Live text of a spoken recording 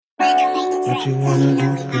What you wanna do,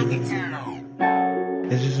 girl?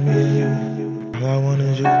 It's just me and you. All I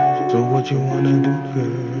wanna do. So what you wanna do, girl?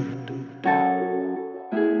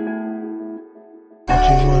 What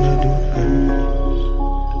you wanna do, girl?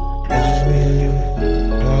 It's just me and you.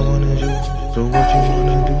 All I wanna do. So what you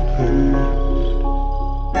wanna do, girl?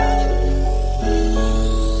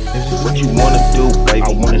 What you wanna do, baby? I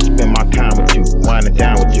wanna spend my time with you, winding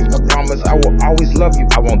down with you. I promise I will always love you,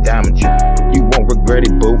 I won't damage you. You won't regret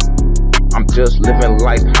it, boo. I'm just living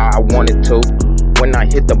life how I want it to. When I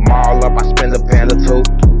hit the mall up, I spend $1 or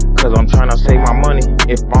 $2. Cause I'm tryna save my money.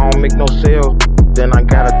 If I don't make no sale, then I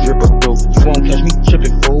gotta drip or through. You won't catch me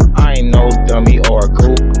tripping, fool. I ain't no dummy or a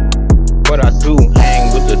goof, but I do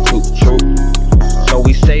hang with the truth. So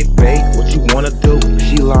we say, babe, what you wanna do?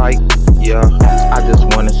 She like, yeah, I just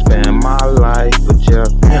wanna spend my life with you.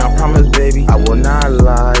 And I promise, baby, I will not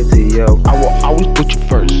lie to you. I will always put you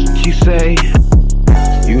first. She say,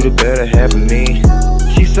 you the better half of me.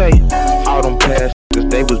 She say, all them past cause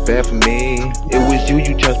they was bad for me. It was you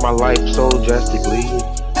changed my life so drastically.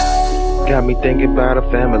 Got me thinking about a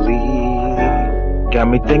family. Got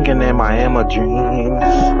me thinking, am I a dream?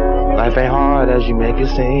 Life ain't hard as you make it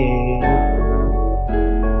seem.